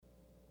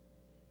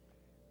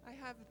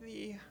have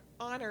the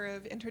honor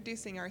of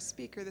introducing our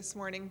speaker this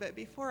morning, but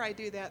before I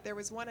do that, there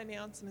was one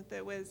announcement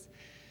that was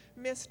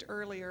missed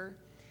earlier.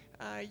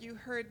 You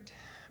heard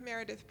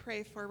Meredith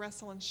pray for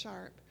Russell and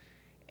Sharp,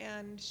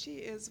 and she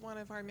is one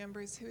of our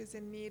members who is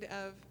in need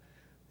of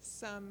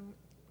some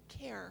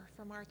care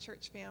from our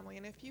church family.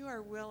 And if you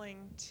are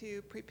willing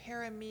to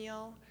prepare a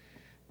meal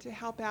to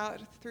help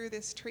out through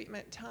this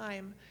treatment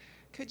time,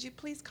 could you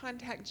please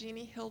contact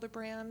Jeannie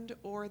Hildebrand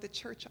or the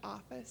church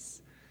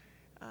office?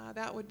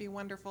 That would be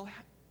wonderful.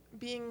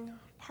 Being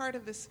part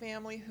of this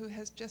family who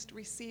has just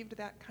received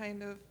that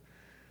kind of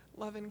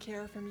love and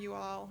care from you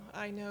all,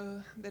 I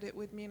know that it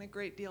would mean a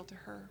great deal to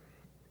her.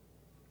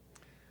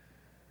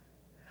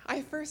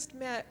 I first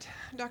met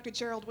Dr.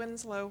 Gerald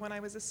Winslow when I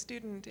was a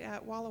student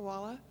at Walla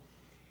Walla,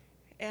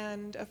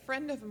 and a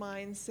friend of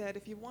mine said,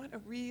 if you want a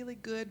really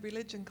good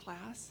religion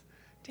class,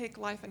 take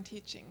Life and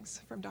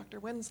Teachings from Dr.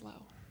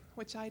 Winslow,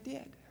 which I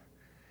did.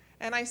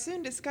 And I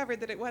soon discovered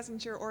that it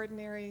wasn't your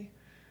ordinary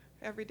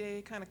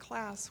everyday kind of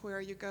class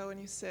where you go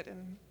and you sit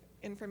and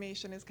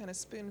information is kind of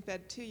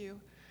spoon-fed to you,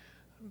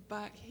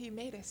 but he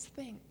made us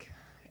think,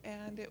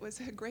 and it was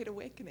a great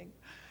awakening,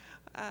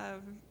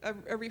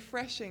 a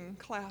refreshing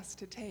class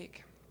to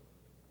take.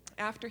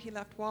 After he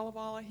left Walla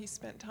Walla, he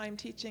spent time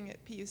teaching at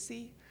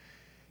PUC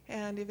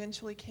and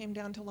eventually came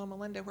down to Loma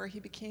Linda, where he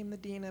became the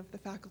dean of the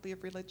Faculty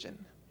of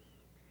Religion.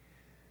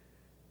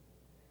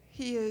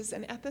 He is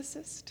an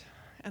ethicist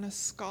and a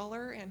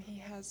scholar, and he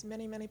has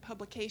many, many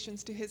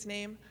publications to his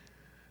name.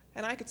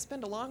 And I could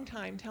spend a long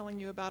time telling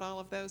you about all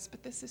of those,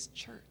 but this is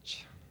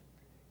church,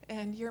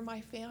 and you're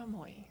my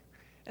family.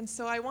 And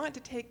so I want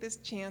to take this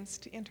chance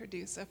to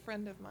introduce a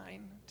friend of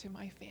mine to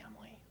my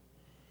family.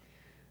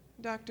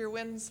 Dr.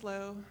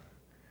 Winslow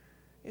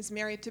is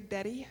married to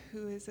Betty,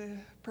 who is a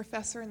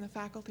professor in the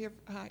faculty of,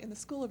 in the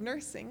School of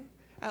Nursing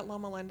at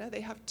Loma Linda. They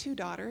have 2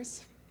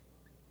 daughters.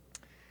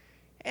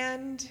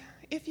 And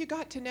if you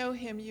got to know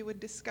him, you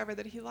would discover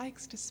that he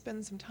likes to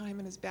spend some time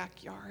in his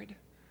backyard.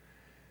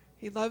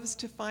 He loves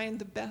to find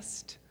the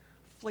best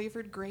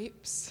flavored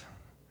grapes,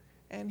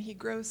 and he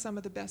grows some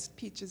of the best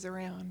peaches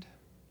around.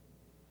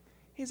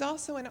 He's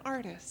also an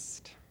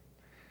artist.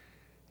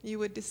 You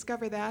would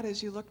discover that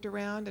as you looked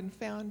around and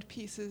found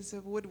pieces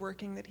of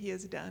woodworking that he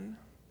has done.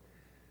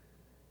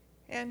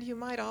 And you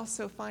might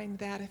also find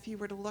that if you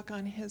were to look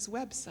on his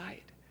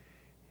website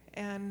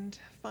and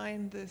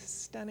find the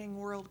stunning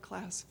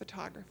world-class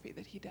photography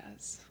that he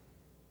does.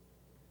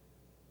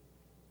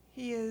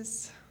 He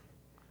is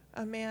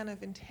a man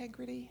of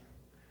integrity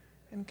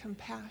and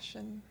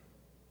compassion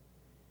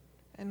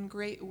and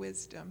great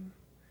wisdom.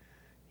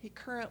 He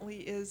currently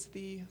is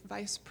the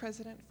vice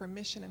president for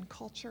mission and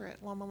culture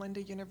at Loma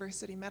Linda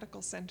University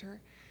Medical Center,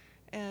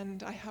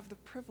 and I have the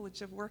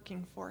privilege of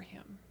working for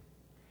him.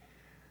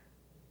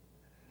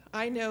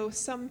 I know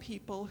some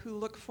people who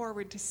look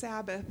forward to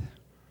Sabbath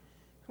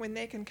when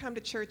they can come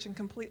to church and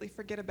completely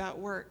forget about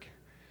work.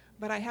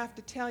 But I have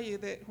to tell you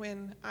that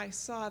when I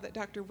saw that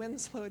Dr.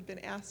 Winslow had been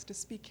asked to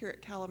speak here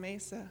at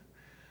Calimesa,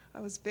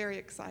 I was very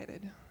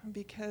excited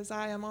because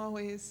I am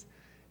always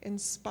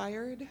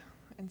inspired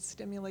and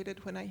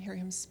stimulated when I hear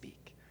him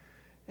speak.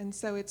 And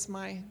so it's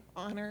my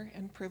honor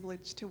and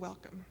privilege to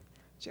welcome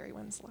Jerry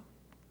Winslow.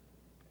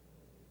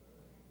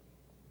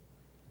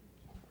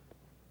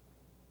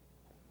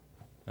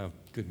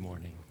 Good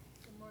morning.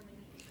 Good morning.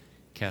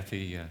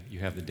 Kathy, you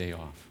have the day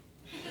off.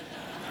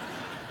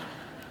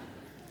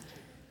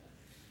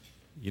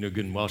 You know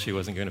good and well she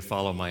wasn't going to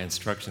follow my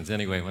instructions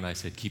anyway when I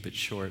said keep it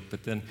short,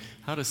 but then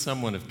how does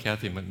someone of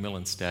Kathy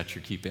McMillan's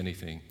stature keep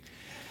anything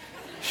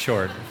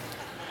short?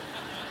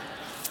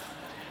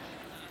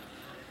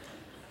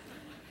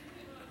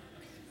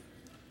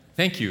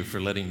 Thank you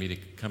for letting me to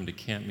come to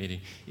camp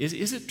meeting.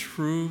 Is it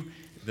true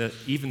that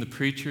even the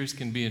preachers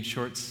can be in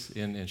shorts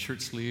and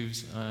shirt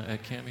sleeves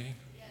at camp meeting?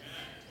 Yes.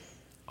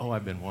 Oh,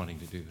 I've been wanting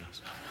to do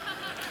this.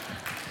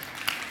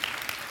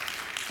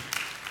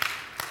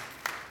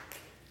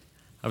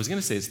 I was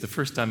going to say it's the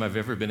first time I've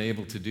ever been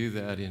able to do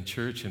that in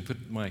church and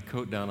put my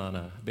coat down on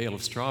a bale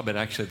of straw, but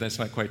actually that's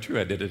not quite true.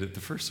 I did it at the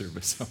first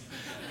service, so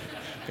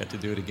got to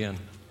do it again.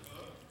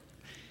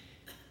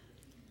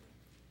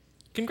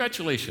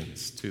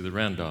 Congratulations to the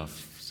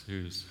Randolphs,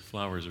 whose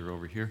flowers are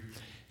over here.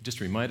 It just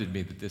reminded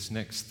me that this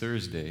next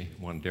Thursday,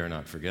 one dare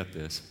not forget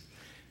this,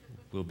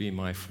 will be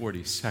my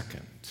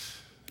 42nd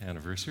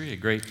anniversary, a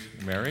great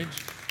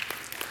marriage.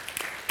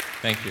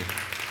 Thank you.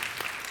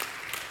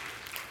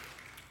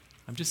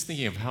 I'm just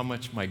thinking of how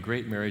much my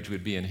great marriage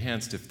would be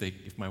enhanced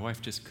if my wife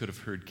just could have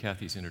heard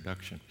Kathy's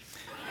introduction.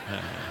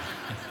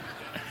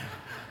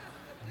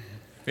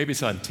 Maybe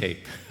it's on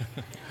tape.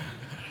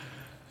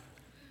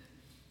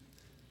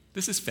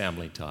 This is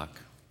family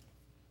talk.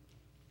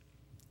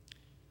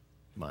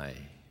 My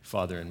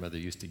father and mother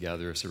used to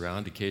gather us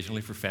around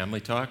occasionally for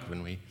family talk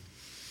when we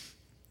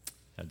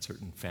had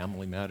certain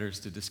family matters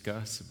to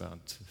discuss about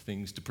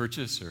things to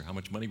purchase or how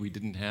much money we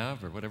didn't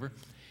have or whatever.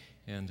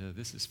 And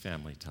this is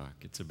family talk.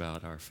 It's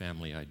about our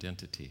family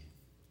identity.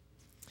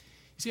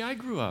 You see, I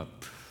grew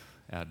up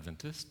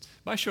Adventist.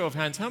 By show of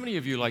hands, how many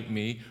of you, like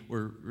me,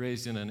 were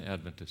raised in an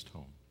Adventist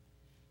home?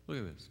 Look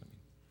at this.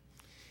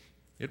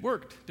 It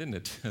worked, didn't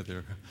it? There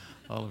are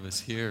all of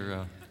us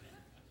here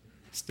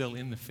still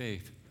in the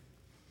faith.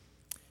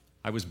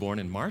 I was born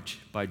in March.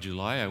 By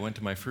July, I went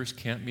to my first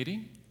camp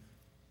meeting,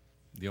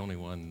 the only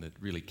one that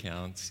really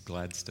counts,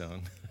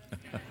 Gladstone.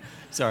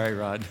 Sorry,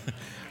 Rod.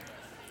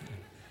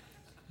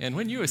 And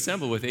when you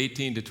assemble with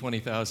 18 to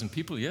 20,000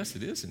 people, yes,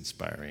 it is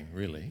inspiring,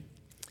 really.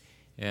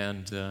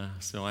 And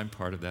so I'm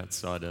part of that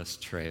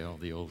sawdust trail,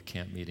 the old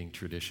camp meeting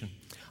tradition.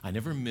 I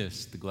never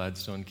missed the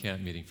Gladstone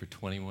camp meeting for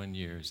 21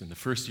 years. And the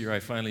first year I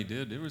finally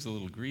did, it was a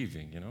little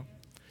grieving, you know.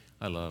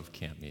 I love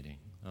camp meeting.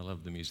 I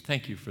love the music.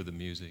 Thank you for the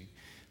music.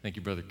 Thank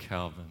you, Brother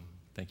Calvin.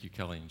 Thank you,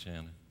 Kelly and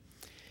Janet.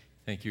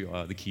 Thank you,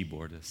 the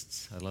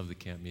keyboardists. I love the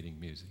camp meeting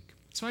music.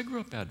 So I grew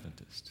up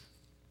Adventist.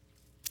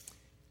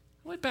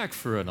 I went back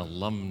for an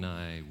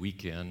alumni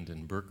weekend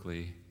in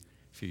Berkeley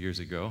a few years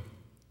ago.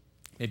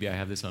 Maybe I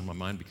have this on my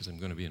mind because I'm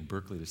going to be in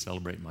Berkeley to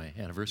celebrate my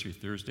anniversary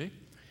Thursday.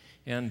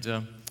 And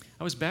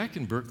I was back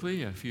in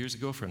Berkeley a few years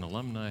ago for an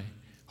alumni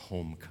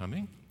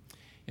homecoming.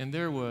 And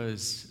there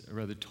was a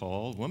rather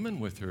tall woman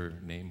with her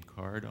name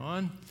card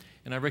on.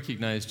 And I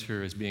recognized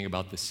her as being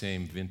about the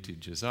same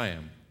vintage as I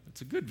am.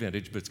 It's a good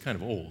vintage, but it's kind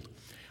of old.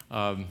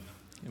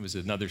 It was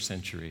another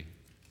century,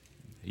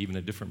 even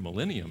a different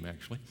millennium,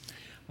 actually.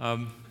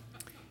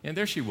 And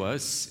there she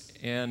was,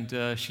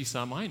 and she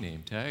saw my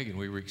name tag, and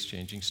we were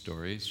exchanging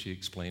stories. She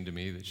explained to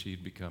me that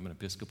she'd become an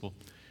Episcopal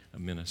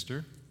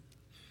minister,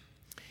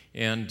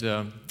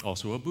 and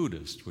also a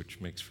Buddhist, which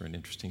makes for an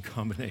interesting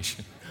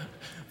combination.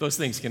 Those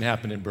things can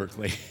happen in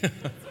Berkeley.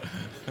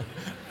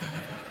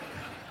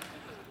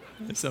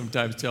 I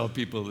sometimes tell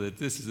people that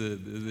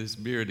this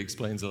beard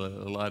explains a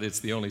lot. It's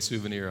the only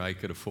souvenir I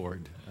could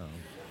afford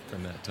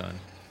from that time.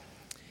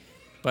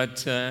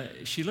 But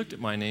she looked at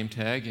my name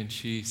tag and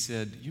she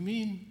said, "You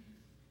mean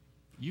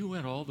you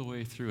went all the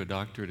way through a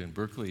doctorate in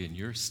Berkeley and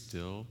you're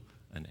still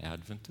an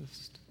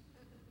Adventist?"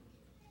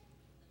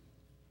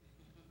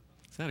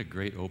 Is that a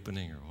great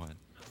opening or what?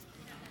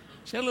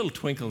 She had a little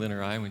twinkle in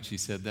her eye when she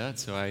said that,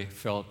 so I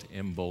felt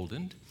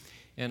emboldened.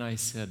 And I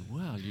said,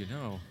 "Well, you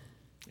know,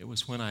 it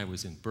was when I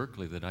was in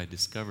Berkeley that I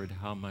discovered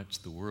how much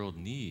the world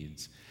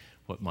needs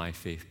what my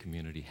faith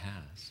community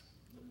has."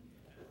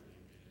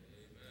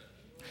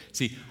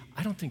 See,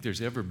 I don't think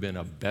there's ever been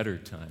a better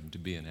time to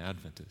be an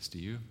Adventist, do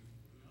you?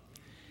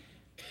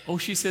 Oh,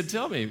 she said,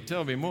 tell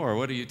me more.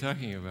 What are you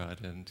talking about?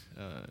 And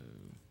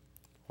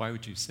why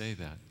would you say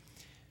that?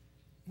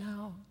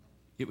 Now,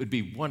 it would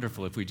be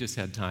wonderful if we just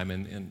had time,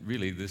 and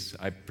really this,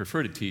 I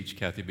prefer to teach,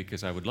 Kathy,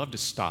 because I would love to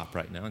stop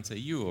right now and say,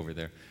 "You over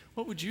there,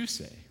 what would you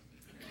say?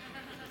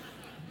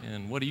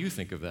 And what do you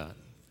think of that?"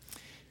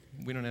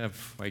 We don't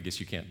have, I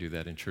guess you can't do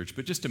that in church,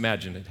 but just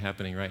imagine it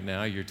happening right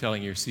now. You're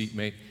telling your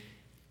seatmate,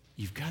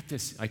 you've got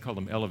this, I call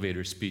them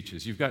elevator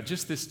speeches. You've got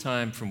just this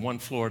time from one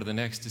floor to the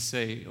next to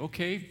say,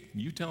 "Okay,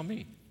 you tell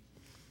me."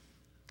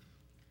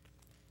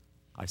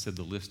 I said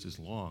the list is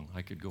long.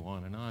 I could go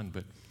on,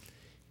 but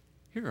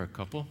here are a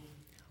couple.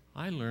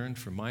 I learned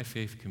from my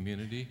faith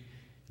community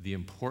the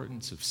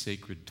importance of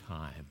sacred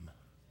time.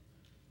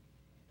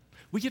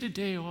 We get a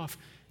day off,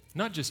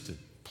 not just to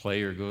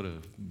play or go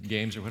to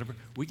games or whatever.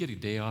 We get a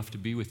day off to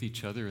be with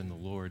each other and the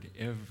Lord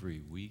every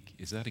week.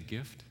 Is that a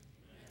gift?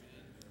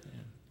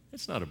 Yeah.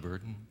 It's not a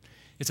burden.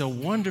 It's a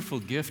wonderful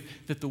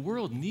gift that the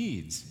world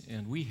needs,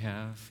 and we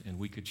have, and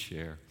we could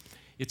share.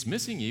 It's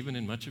missing even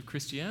in much of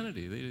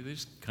Christianity. They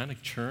just kind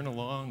of churn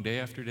along day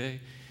after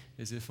day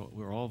as if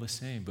we're all the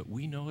same, but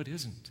we know it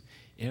isn't.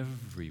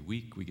 Every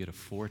week we get a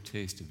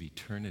foretaste of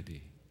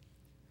eternity,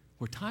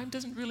 where time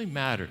doesn't really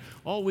matter.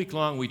 All week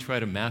long we try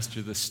to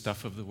master the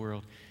stuff of the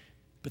world,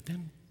 but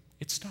then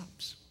it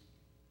stops.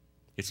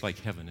 It's like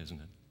heaven, isn't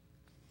it?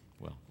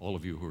 Well, all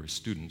of you who are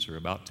students or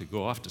about to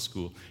go off to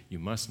school, you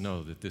must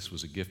know that this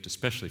was a gift,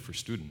 especially for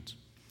students.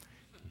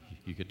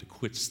 You get to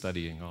quit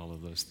studying all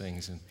of those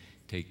things and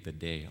take the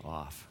day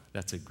off.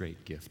 That's a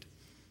great gift.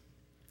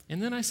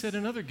 And then I said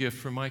another gift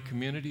for my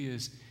community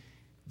is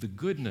the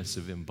goodness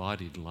of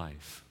embodied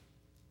life.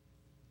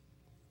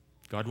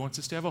 God wants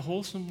us to have a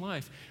wholesome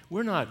life.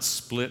 We're not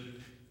split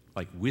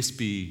like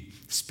wispy,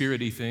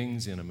 spirity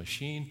things in a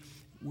machine.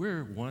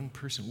 We're one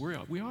person.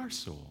 We are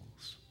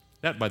souls.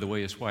 That, by the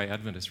way, is why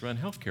Adventists run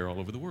healthcare all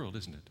over the world,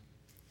 isn't it?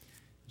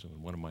 So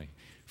one of my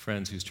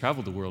friends who's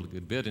traveled the world a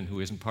good bit and who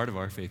isn't part of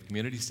our faith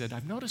community said,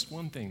 "I've noticed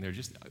one thing.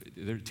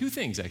 There are two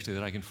things, actually,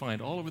 that I can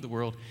find all over the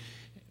world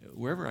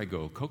wherever I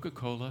go,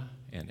 Coca-Cola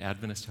and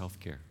Adventist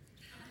healthcare."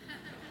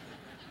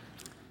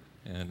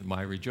 And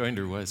my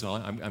rejoinder was, well,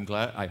 I'm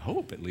glad, I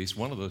hope at least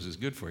one of those is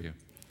good for you.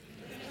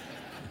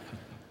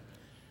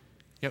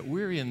 Yet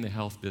we're in the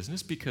health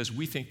business because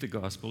we think the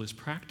gospel is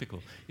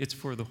practical. It's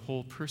for the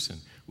whole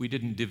person. We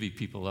didn't divvy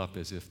people up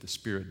as if the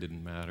spirit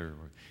didn't matter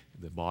or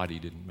the body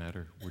didn't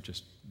matter. We're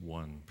just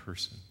one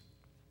person.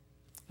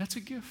 That's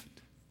a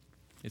gift.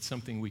 It's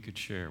something we could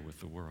share with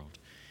the world.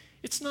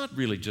 It's not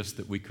really just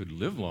that we could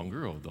live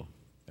longer, although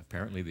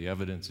apparently the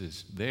evidence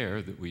is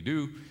there that we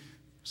do.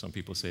 Some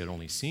people say it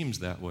only seems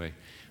that way.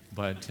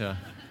 But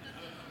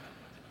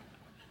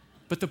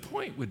the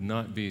point would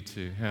not be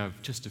to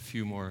have just a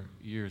few more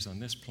years on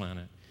this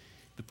planet.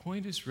 The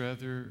point is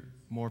rather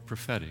more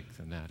prophetic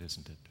than that,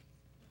 isn't it?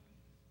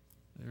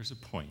 There's a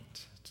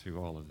point to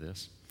all of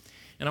this.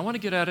 And I want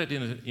to get at it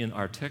in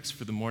our text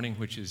for the morning,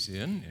 which is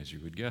in, as you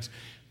would guess,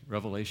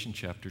 Revelation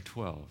chapter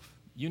 12.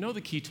 You know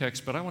the key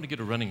text, but I want to get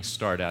a running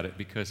start at it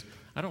because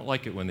I don't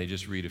like it when they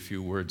just read a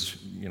few words,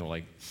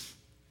 like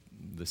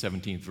the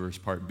 17th verse,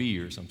 part B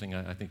or something.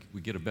 I think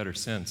we get a better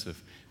sense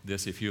of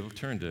this if you'll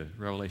turn to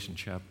Revelation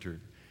chapter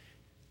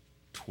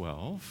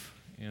 12,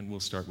 and we'll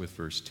start with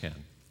verse 10.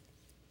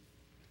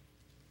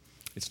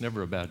 It's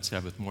never a bad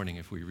Sabbath morning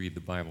if we read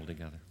the Bible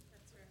together.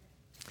 That's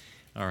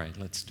right. All right,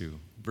 let's do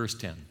verse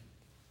 10,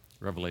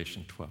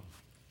 Revelation 12.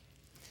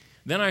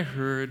 Then I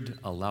heard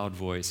a loud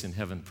voice in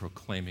heaven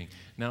proclaiming.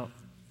 Now,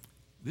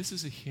 this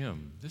is a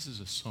hymn. This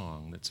is a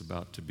song that's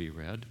about to be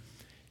read.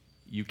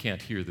 You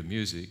can't hear the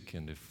music,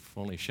 and if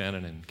only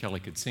Shannon and Kelly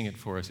could sing it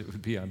for us, it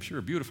would be, I'm sure,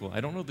 beautiful.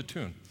 I don't know the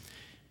tune.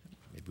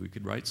 Maybe we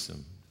could write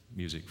some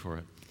music for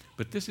it.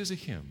 But this is a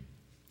hymn.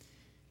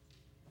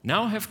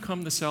 Now have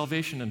come the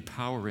salvation and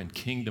power and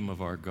kingdom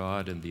of our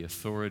God and the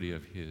authority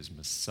of his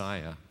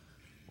Messiah,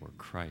 or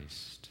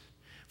Christ.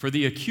 For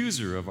the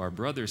accuser of our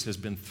brothers has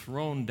been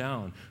thrown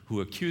down,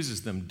 who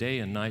accuses them day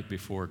and night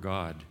before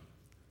God.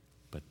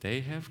 But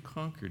they have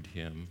conquered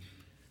him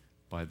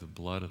by the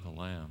blood of the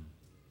Lamb.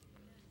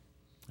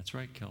 That's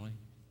right, Kelly.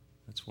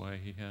 That's why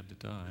he had to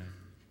die.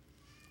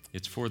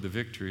 It's for the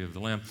victory of the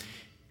Lamb.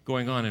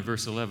 Going on in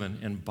verse 11,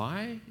 and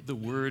by the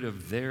word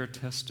of their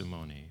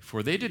testimony,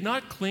 for they did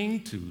not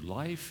cling to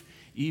life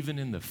even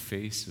in the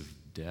face of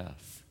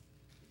death.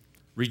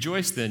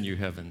 Rejoice then, you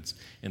heavens,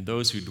 and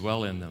those who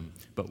dwell in them.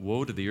 But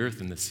woe to the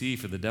earth and the sea,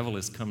 for the devil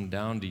has come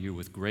down to you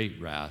with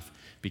great wrath,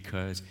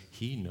 because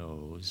he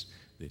knows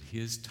that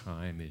his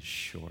time is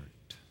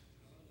short.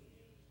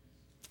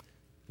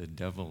 The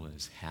devil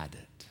has had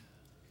it.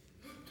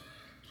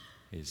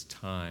 His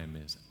time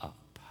is up.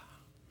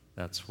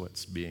 That's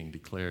what's being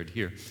declared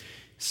here.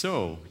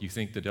 So, you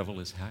think the devil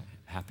is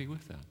happy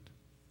with that?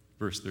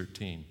 Verse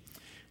 13.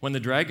 When the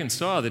dragon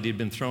saw that he had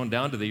been thrown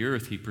down to the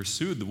earth, he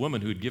pursued the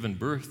woman who had given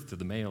birth to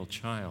the male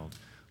child.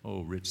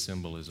 Oh, rich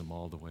symbolism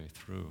all the way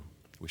through.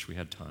 Wish we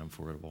had time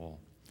for it all.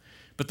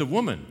 But the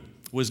woman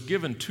was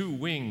given 2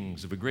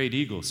 wings of a great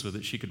eagle so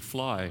that she could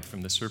fly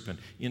from the serpent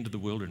into the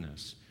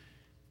wilderness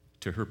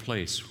to her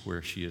place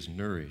where she is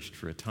nourished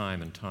for a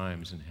time and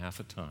times and half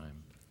a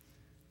time.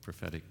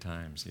 Prophetic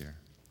times here.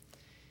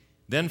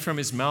 Then from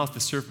his mouth the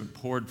serpent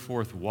poured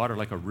forth water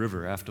like a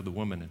river after the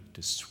woman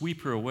to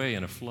sweep her away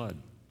in a flood.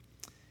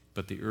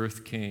 But the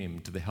earth came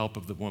to the help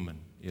of the woman.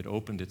 It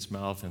opened its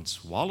mouth and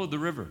swallowed the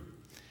river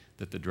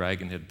that the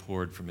dragon had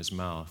poured from his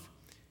mouth.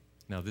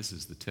 Now this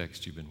is the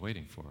text you've been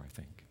waiting for, I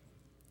think.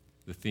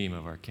 The theme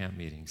of our camp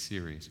meeting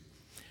series.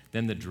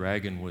 Then the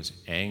dragon was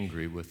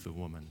angry with the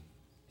woman,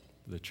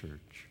 the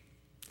church,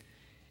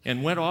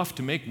 and went off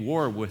to make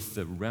war with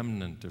the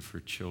remnant of her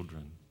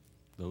children,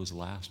 those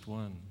last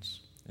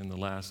ones in the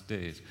last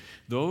days,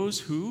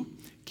 those who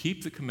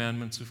keep the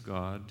commandments of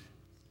God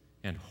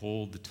and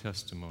hold the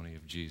testimony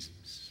of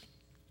Jesus.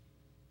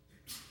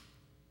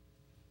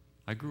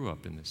 I grew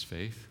up in this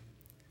faith,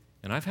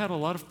 and I've had a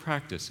lot of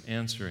practice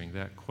answering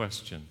that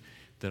question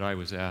that I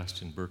was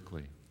asked in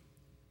Berkeley.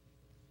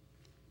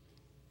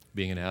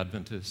 Being an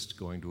Adventist,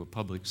 going to a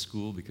public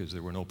school because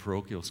there were no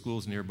parochial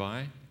schools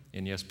nearby,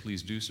 and yes,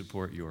 please do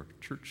support your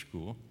church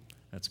school.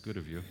 That's good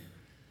of you.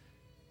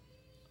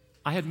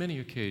 I had many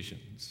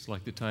occasions,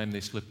 like the time they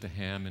slipped the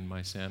ham in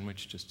my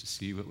sandwich just to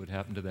see what would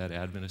happen to that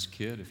Adventist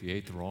kid if he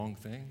ate the wrong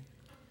thing.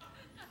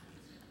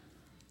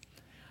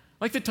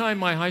 Like the time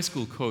my high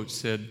school coach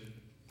said,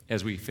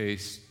 as we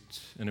faced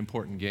an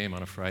important game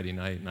on a Friday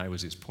night and I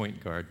was his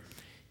point guard,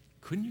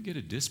 couldn't you get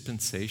a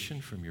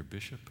dispensation from your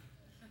bishop?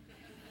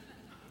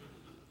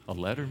 A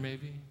letter,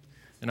 maybe?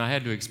 And I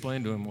had to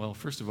explain to him, well,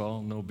 first of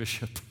all, no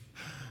bishop.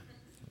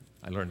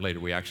 I learned later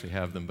we actually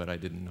have them, but I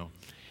didn't know.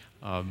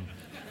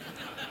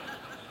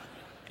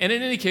 And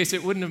in any case,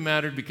 it wouldn't have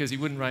mattered because he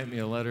wouldn't write me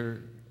a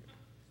letter,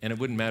 and it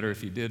wouldn't matter if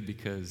he did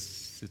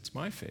because it's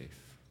my faith.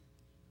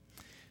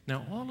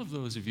 Now, all of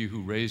those of you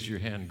who raised your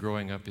hand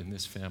growing up in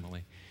this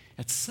family,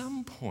 at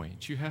some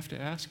point you have to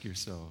ask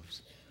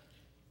yourselves,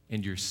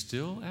 and you're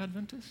still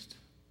Adventist?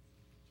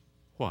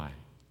 Why?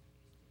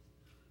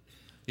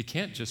 It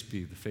can't just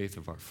be the faith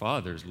of our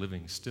fathers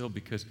living still,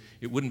 because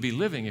it wouldn't be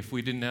living if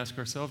we didn't ask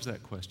ourselves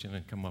that question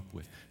and come up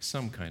with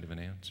some kind of an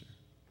answer.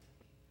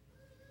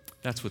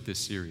 That's what this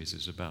series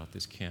is about,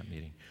 this camp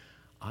meeting.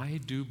 I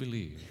do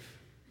believe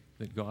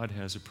that God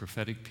has a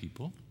prophetic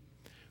people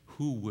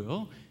who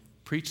will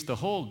preach the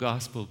whole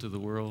gospel to the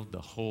world,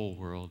 the whole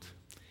world,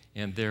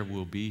 and there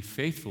will be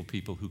faithful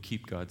people who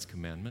keep God's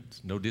commandments.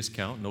 No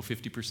discount, no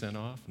 50%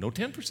 off, no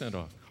 10%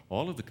 off,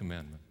 all of the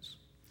commandments.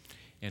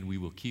 And we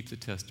will keep the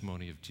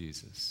testimony of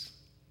Jesus,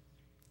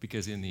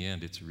 because in the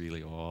end, it's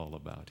really all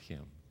about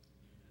him.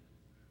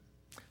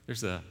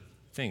 There's a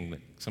thing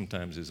that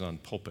sometimes is on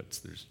pulpits.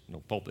 There's no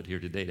pulpit here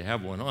today to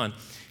have one on,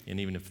 and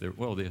even if there,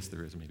 well, yes,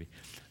 there is maybe,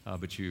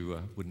 but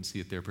you wouldn't see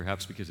it there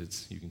perhaps because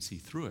you can see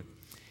through it.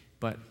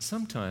 But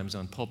sometimes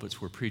on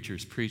pulpits where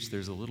preachers preach,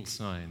 there's a little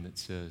sign that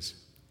says,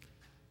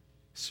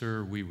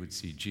 "Sir, we would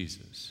see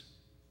Jesus."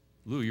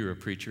 Lou, you're a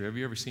preacher. Have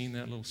you ever seen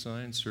that little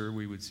sign, "Sir,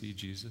 we would see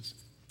Jesus"?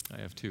 I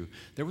have too.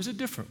 There was a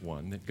different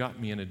one that got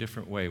me in a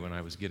different way when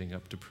I was getting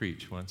up to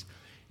preach once.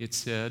 It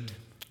said,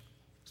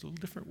 it's a little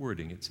different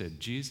wording. It said,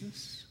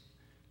 "Jesus,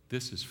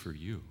 this is for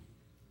you."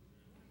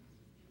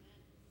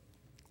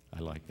 I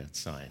like that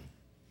sign.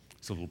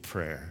 It's a little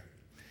prayer.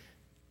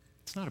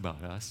 It's not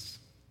about us.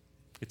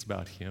 It's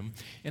about Him.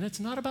 And it's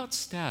not about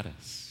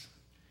status.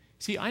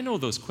 See, I know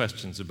those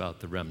questions about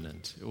the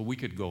remnant. We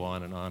could go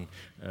on and on,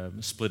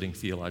 splitting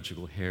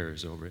theological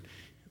hairs over it.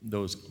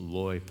 Those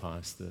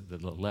loipas, the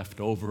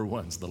leftover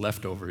ones, the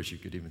leftovers, you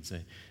could even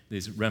say,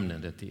 these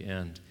remnant at the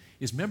end.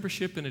 Is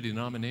membership in a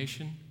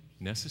denomination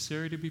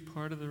necessary to be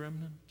part of the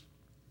remnant?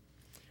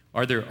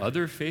 Are there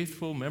other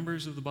faithful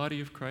members of the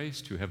body of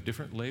Christ who have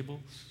different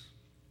labels?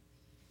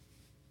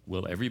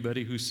 Will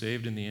everybody who's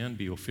saved in the end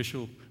be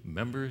official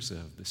members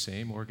of the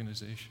same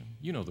organization?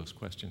 You know those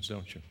questions,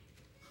 don't you?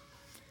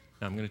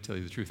 Now, I'm going to tell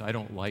you the truth. I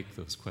don't like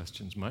those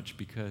questions much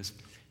because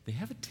they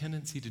have a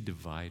tendency to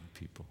divide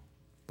people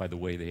by the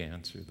way they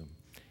answer them.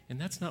 And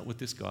that's not what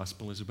this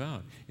gospel is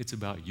about. It's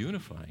about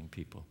unifying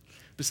people.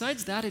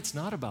 Besides that, it's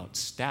not about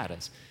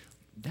status.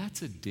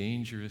 That's a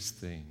dangerous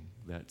thing,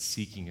 that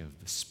seeking of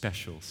the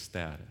special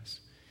status.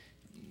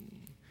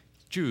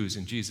 Jews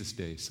in Jesus'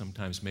 day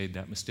sometimes made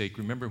that mistake.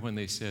 Remember when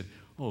they said,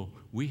 "Oh,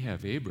 we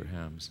have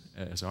Abraham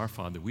as our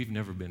father. We've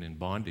never been in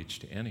bondage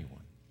to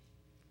anyone."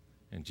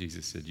 And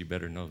Jesus said, "You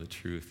better know the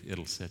truth.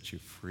 It'll set you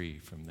free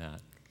from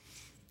that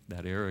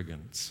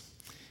arrogance,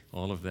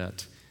 all of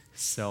that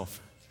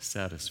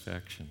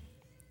self-satisfaction."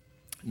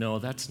 No,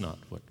 that's not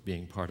what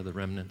being part of the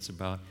remnant's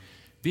about.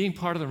 Being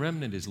part of the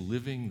remnant is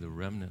living the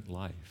remnant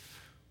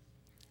life.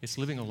 It's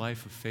living a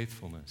life of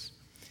faithfulness.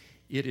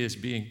 It is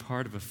being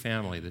part of a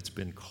family that's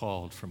been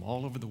called from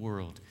all over the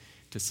world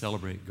to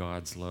celebrate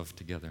God's love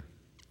together.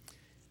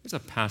 There's a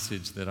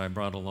passage that I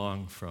brought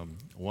along from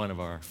one of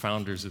our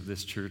founders of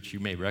this church. You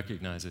may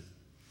recognize it.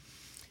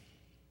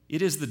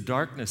 It is the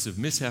darkness of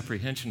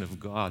misapprehension of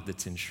God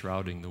that's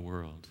enshrouding the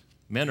world.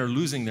 Men are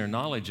losing their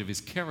knowledge of His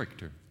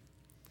character.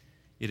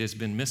 It has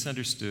been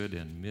misunderstood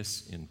and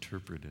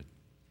misinterpreted.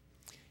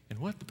 And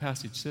what the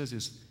passage says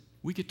is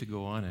we get to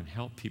go on and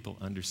help people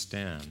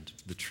understand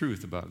the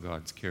truth about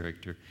God's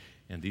character.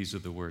 And these are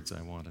the words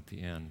I want at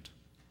the end.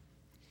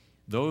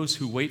 Those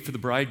who wait for the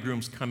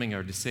bridegroom's coming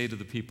are to say to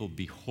the people,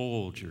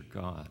 "Behold your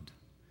God."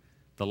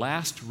 The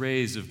last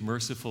rays of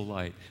merciful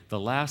light, the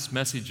last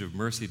message of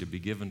mercy to be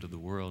given to the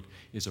world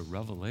is a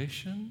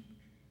revelation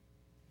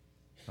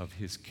of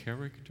His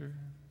character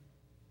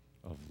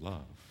of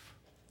love.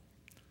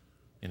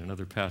 In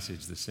another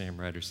passage, the same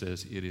writer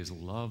says, "It is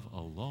love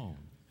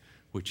alone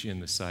which in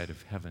the sight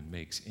of heaven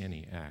makes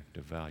any act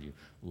of value."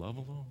 Love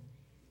alone.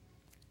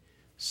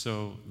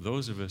 So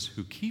those of us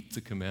who keep the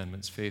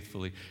commandments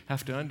faithfully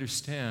have to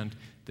understand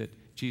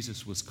that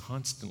Jesus was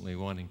constantly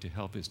wanting to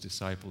help His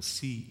disciples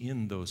see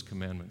in those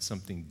commandments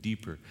something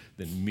deeper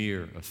than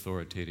mere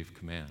authoritative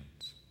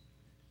commands,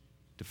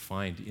 to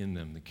find in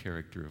them the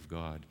character of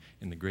God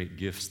and the great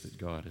gifts that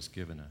God has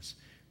given us.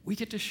 We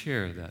get to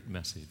share that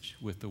message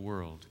with the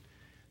world.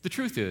 The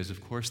truth is,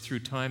 of course,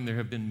 through time there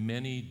have been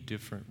many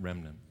different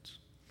remnants.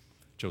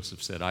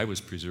 Joseph said, "I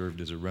was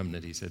preserved as a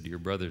remnant," he said to your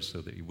brothers,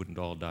 "so that you wouldn't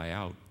all die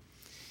out."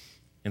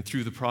 And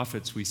through the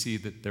prophets, we see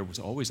that there was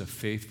always a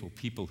faithful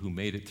people who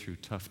made it through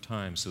tough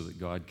times so that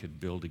God could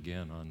build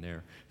again on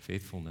their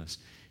faithfulness,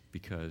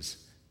 because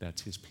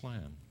that's His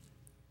plan.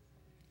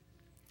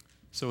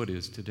 So it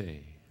is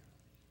today.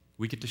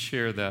 We get to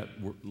share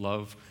that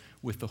love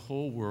with the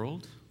whole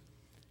world,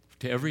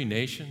 to every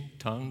nation,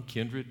 tongue,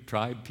 kindred,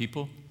 tribe,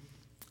 people.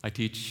 I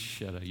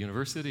teach at a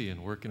university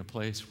and work in a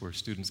place where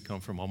students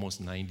come from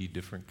almost 90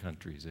 different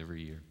countries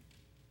every year.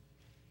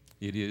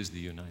 It is the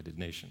United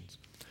Nations.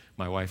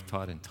 My wife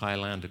taught in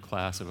Thailand a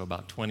class of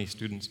about 20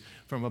 students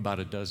from about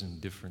a dozen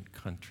different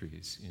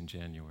countries in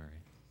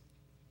January.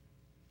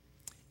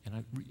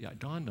 And it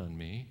dawned on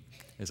me,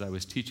 as I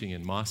was teaching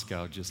in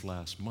Moscow just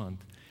last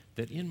month,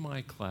 that in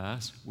my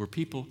class were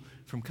people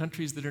from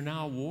countries that are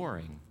now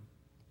warring.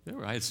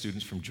 I had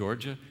students from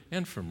Georgia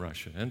and from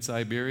Russia and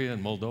Siberia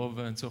and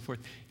Moldova and so forth.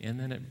 And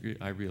then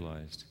I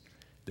realized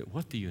that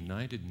what the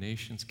United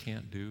Nations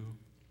can't do,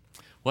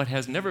 what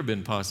has never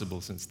been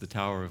possible since the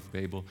Tower of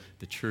Babel,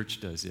 the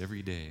church does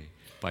every day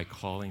by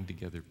calling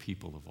together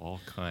people of all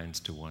kinds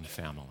to one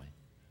family.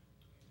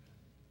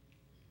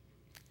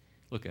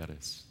 Look at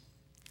us.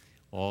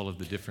 All of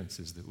the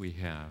differences that we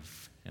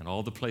have and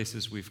all the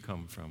places we've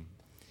come from.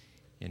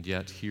 And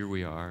yet here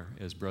we are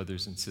as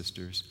brothers and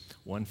sisters,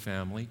 one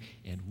family,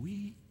 and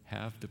we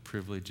have the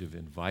privilege of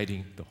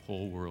inviting the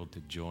whole world to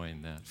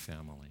join that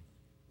family.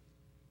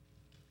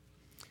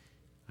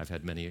 I've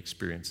had many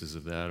experiences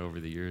of that over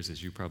the years,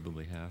 as you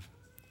probably have.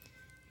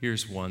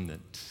 Here's one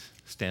that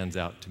stands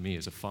out to me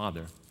as a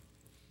father.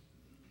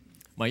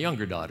 My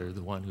younger daughter,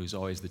 the one who's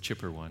always the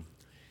chipper one,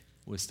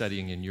 was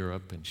studying in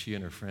Europe, and she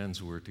and her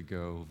friends were to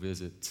go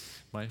visit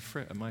my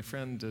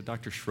friend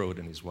Dr. Schroed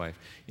and his wife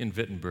in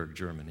Wittenberg,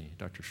 Germany.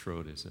 Dr.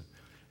 Schroed is a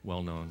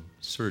well-known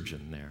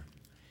surgeon there.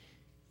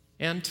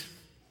 And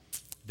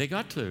they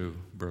got to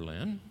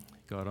Berlin,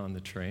 got on the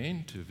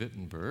train to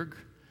Wittenberg,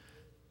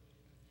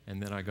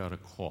 and then I got a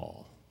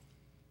call,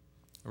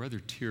 a rather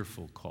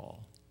tearful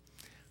call,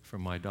 from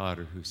my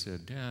daughter who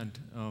said, "Dad,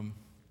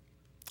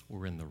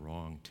 we're in the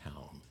wrong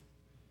town."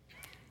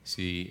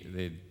 See,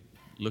 they'd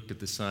looked at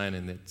the sign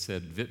and it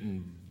said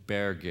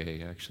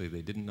Wittenberge. Actually,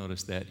 they didn't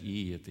notice that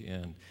E at the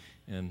end.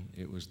 And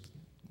it was,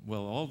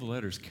 well, all the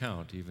letters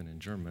count, even in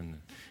German.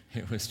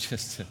 It was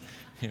just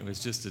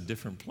a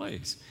different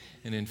place.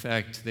 And in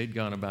fact, they'd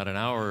gone about an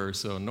hour or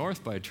so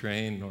north by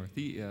train,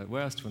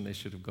 west, when they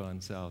should have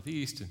gone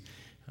southeast.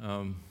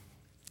 And,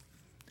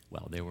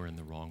 well, they were in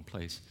the wrong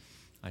place.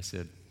 I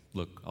said,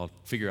 "Look, I'll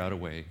figure out a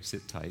way.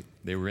 Sit tight."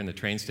 They were in the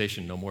train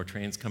station, no more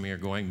trains coming or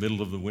going,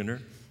 middle of the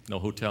winter, no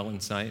hotel in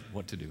sight.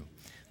 What to do?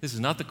 This is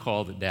not the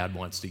call that Dad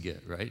wants to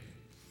get, right?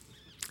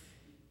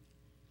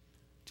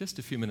 Just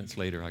a few minutes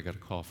later, I got a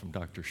call from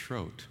Dr.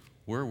 Schroet.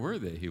 Where were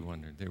they, he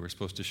wondered. They were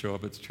supposed to show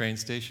up at the train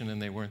station, and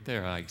they weren't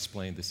there. I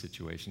explained the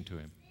situation to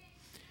him.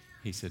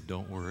 He said,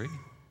 "Don't worry.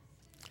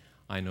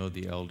 I know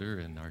the elder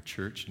in our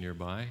church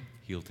nearby.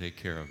 He'll take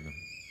care of them."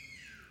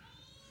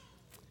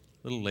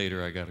 A little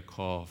later, I got a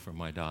call from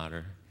my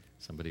daughter.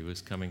 Somebody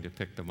was coming to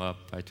pick them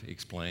up, I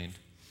explained.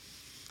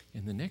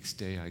 And the next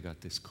day, I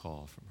got this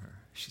call from her.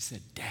 She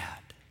said,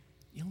 "Dad,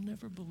 you'll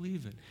never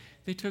believe it.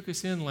 They took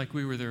us in like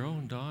we were their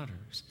own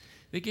daughters.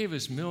 They gave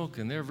us milk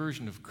and their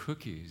version of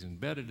cookies and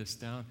bedded us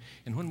down.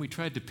 And when we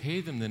tried to pay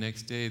them the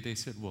next day, they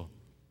said, 'Well,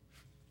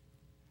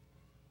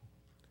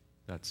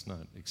 that's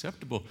not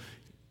acceptable.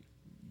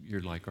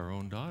 You're like our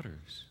own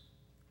daughters.'"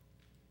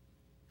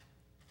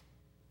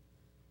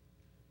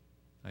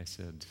 I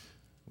said,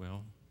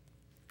 "Well,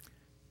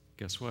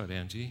 guess what,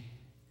 Angie?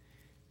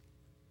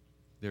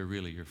 They're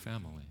really your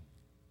family.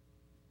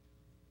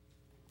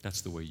 That's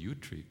the way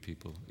you'd treat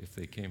people if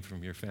they came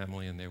from your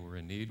family and they were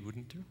in need,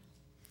 wouldn't you?"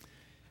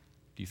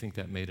 Do you think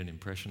that made an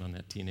impression on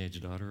that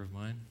teenage daughter of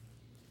mine?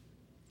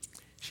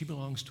 She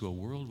belongs to a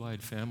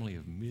worldwide family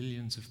of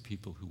millions of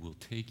people who will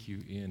take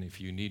you in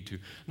if you need to.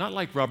 Not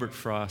like Robert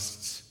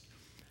Frost's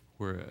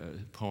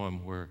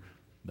poem where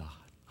the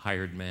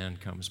hired man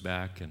comes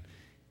back and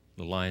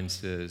the line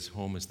says,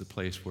 "Home is the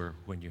place where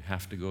when you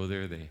have to go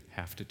there, they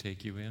have to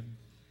take you in."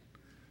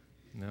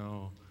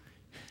 No,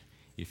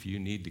 if you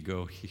need to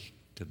go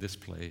to this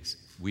place,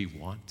 we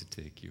want to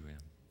take you in.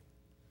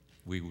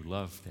 We would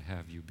love to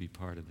have you be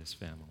part of this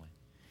family.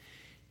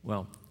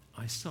 Well,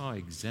 I saw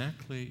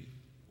exactly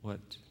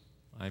what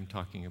I'm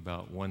talking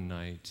about one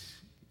night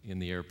in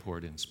the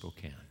airport in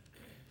Spokane.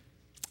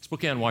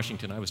 Spokane,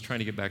 Washington. I was trying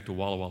to get back to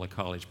Walla Walla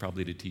College,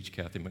 probably to teach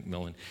Kathy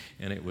McMillan,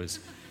 and it was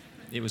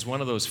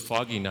one of those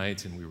foggy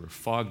nights, and we were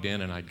fogged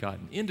in, and I'd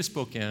gotten into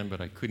Spokane,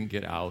 but I couldn't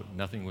get out.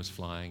 Nothing was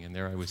flying, and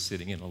there I was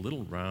sitting in a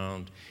little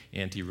round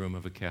anteroom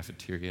of a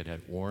cafeteria. It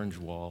had orange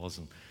walls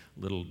and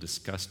little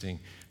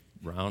disgusting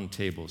round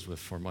tables with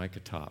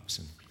formica tops,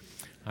 and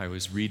I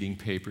was reading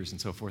papers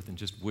and so forth and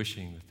just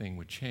wishing the thing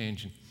would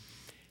change. And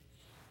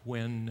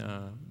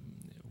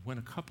when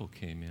a couple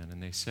came in,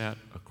 and they sat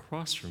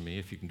across from me,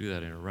 if you can do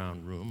that in a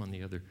round room, on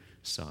the other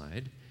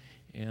side,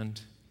 and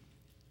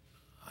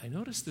I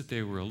noticed that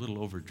they were a little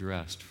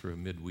overdressed for a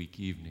midweek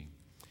evening.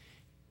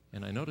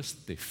 And I noticed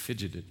that they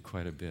fidgeted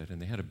quite a bit, and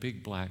they had a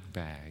big black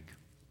bag.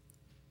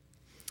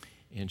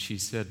 And she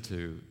said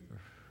to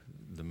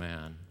the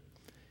man,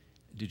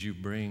 "Did you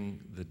bring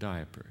the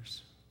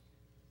diapers?"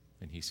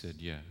 And he said,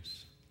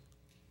 "Yes."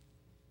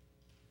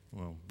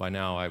 Well, by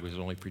now I was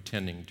only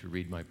pretending to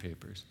read my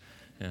papers.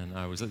 And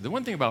the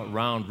one thing about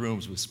round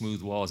rooms with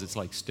smooth walls, it's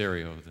like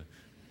stereo. The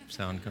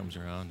sound comes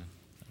around,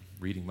 I'm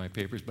reading my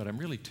papers, but I'm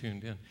really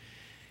tuned in.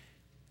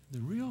 The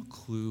real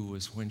clue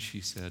was when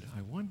she said,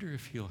 "I wonder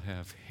if he'll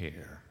have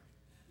hair."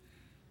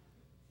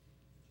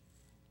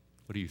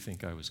 What do you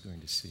think I was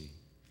going to see?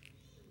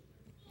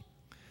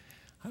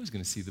 I was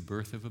going to see the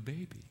birth of a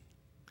baby.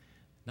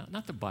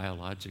 Not the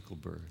biological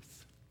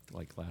birth,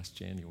 like last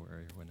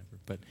January or whenever,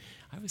 but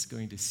I was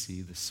going to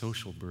see the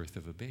social birth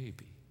of a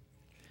baby.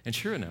 And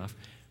sure enough,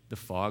 the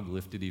fog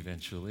lifted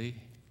eventually.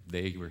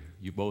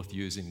 You both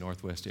using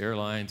Northwest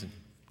Airlines, and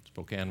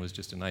Spokane was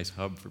just a nice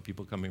hub for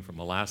people coming from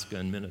Alaska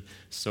and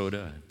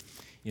Minnesota. And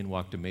in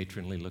walked a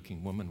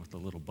matronly-looking woman with a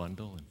little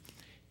bundle, and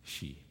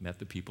she met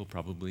the people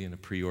probably in a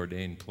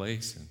preordained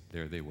place, and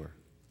there they were.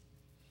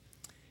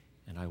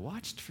 And I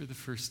watched for the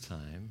first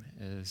time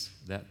as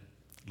that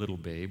little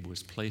babe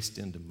was placed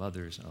into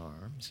mother's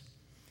arms,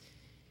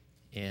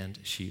 and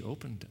she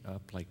opened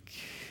up like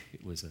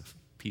it was a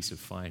piece of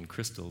fine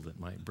crystal that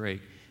might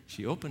break.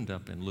 She opened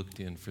up and looked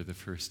in for the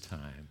first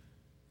time,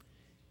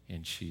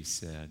 and she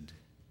said,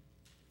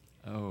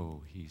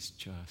 "Oh, he's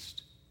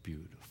just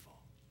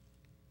beautiful."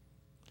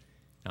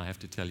 Now, I have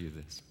to tell you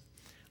this.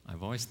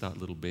 I've always thought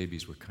little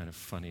babies were kind of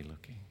funny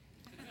looking.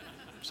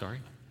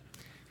 Sorry?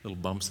 little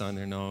bumps on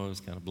their nose,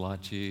 kind of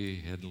blotchy,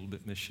 head a little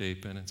bit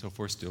misshapen, and so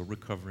forth, still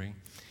recovering.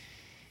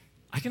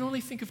 I can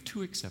only think of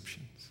 2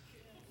 exceptions.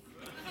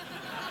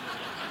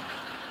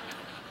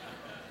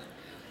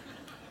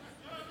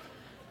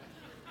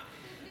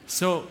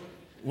 So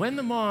when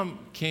the mom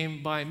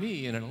came by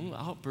me in a little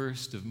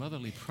outburst of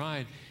motherly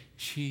pride,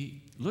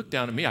 she looked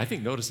down at me, I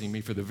think noticing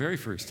me for the very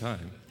first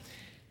time,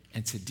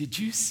 and said, "Did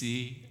you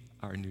see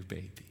our new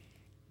baby?"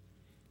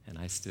 And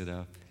I stood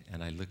up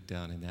and I looked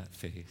down in that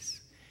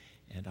face,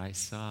 and I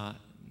saw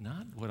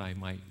not what I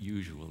might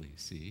usually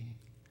see.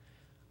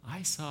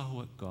 I saw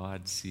what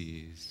God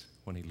sees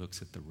when he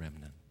looks at the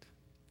remnant.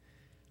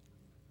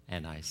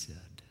 And I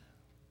said,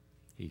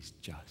 "He's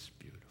just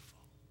beautiful."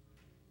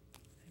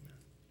 Amen.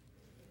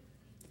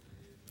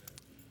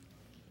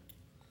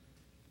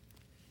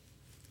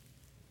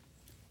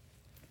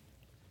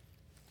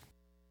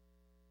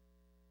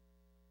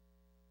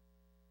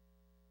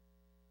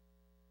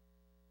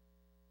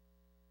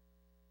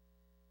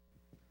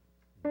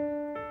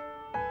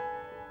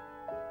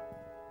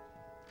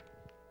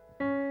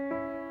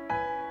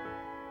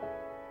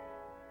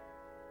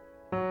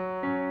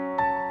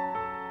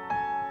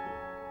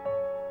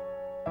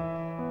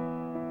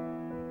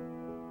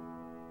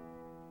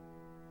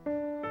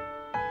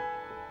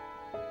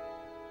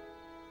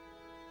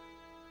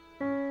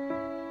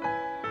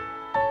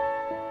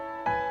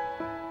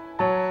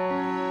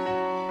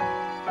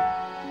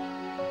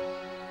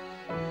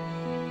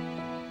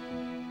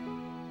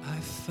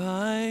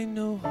 Find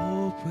no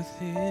hope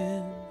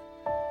within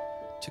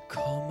to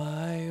call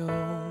my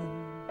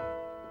own,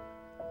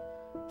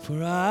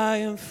 for I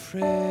am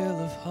frail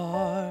of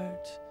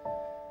heart,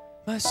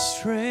 my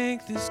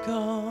strength is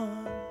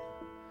gone.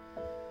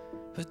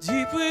 But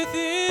deep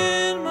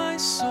within my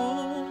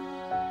soul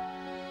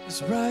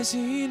is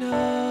rising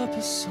up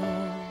a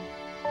song,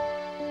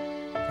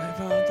 right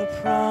round the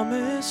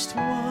promised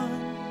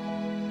one,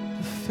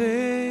 the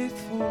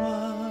faithful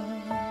one.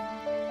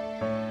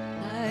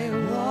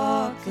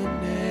 The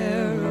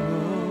narrow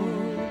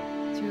road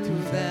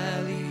through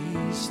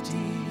valleys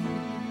deep,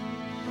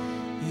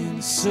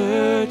 in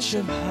search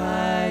of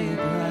higher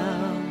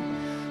ground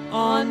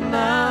on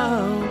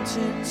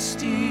mountains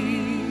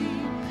steep.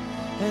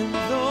 And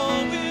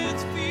though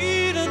with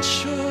feet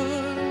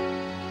unsure,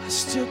 I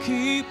still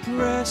keep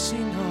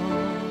pressing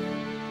on,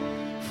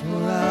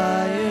 for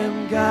I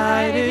am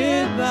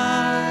guided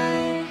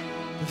by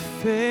the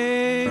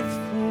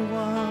faithful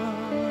one.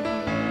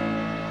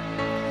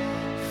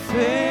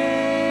 Faithful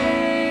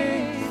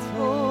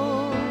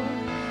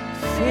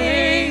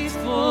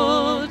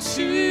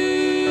to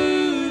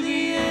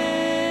the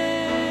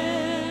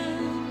end,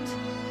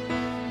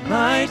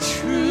 my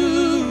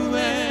true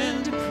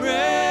and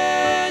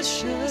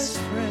precious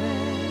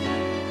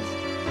friend,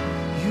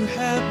 you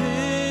have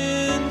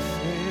been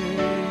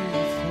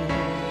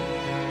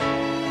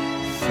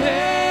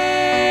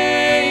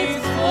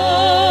faithful,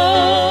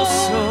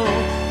 so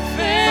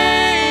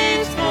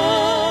faithful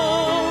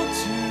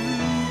to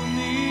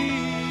me.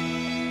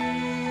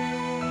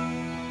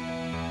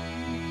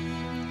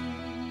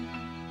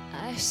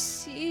 I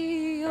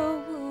see your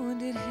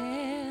wounded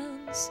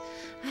hands,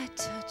 I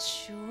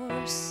touch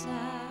your side.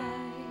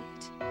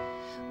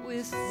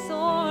 With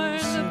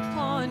thorns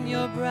upon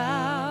your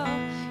brow,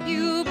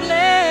 you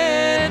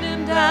bled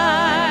and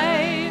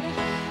died.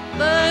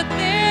 But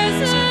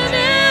there's an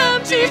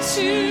empty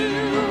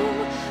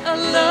tomb, a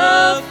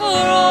love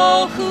for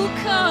all who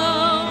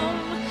come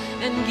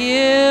and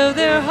give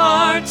their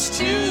hearts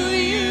to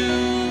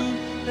you,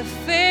 the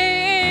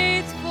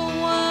faithful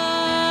one.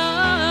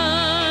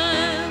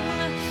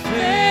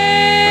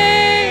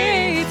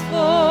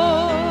 Faithful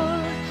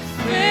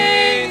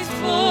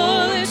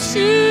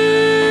to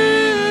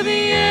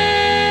the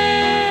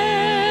end,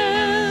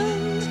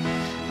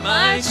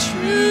 my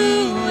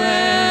true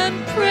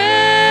and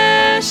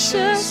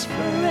precious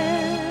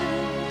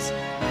friend,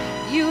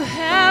 you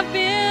have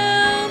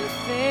been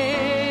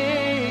faithful,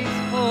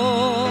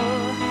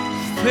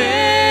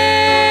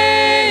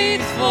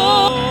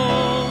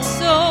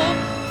 so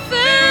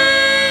faithful.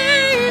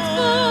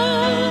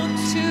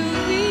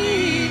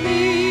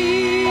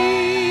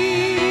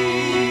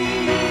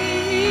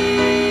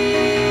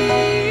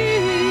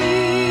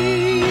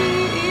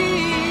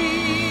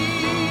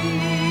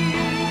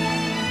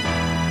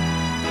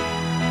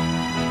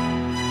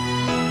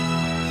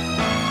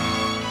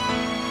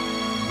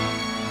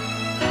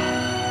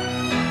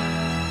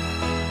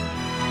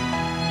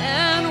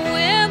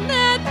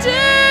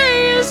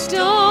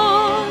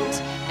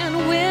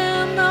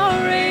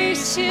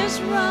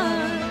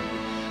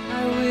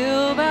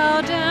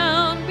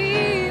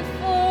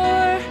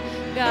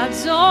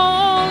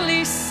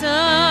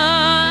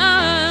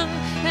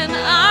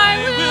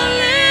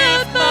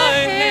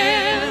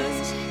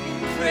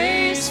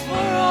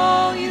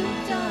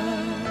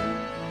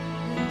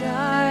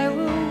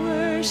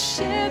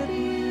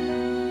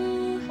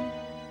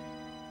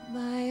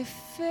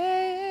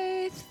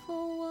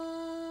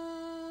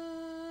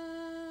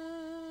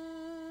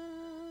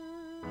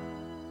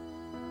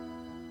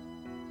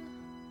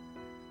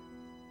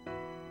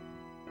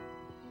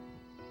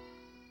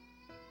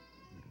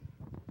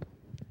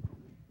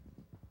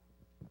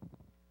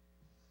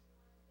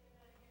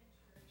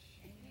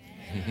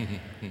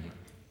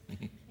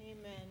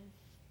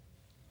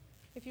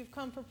 If you've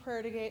come for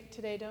prayer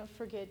today, don't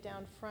forget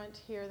down front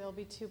here, there'll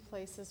be 2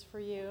 places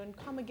for you. And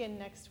come again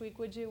next week,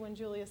 would you, when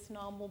Julius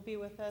Naum will be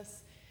with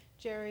us.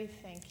 Jerry,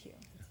 thank you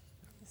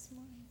this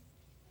morning.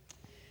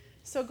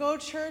 So go,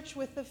 church,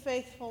 with the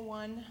faithful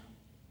one.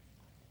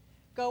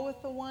 Go with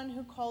the one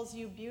who calls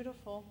you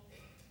beautiful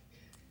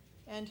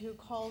and who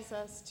calls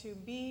us to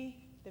be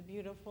the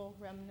beautiful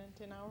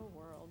remnant in our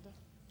world.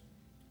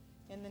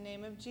 In the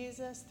name of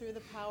Jesus, through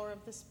the power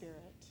of the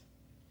Spirit.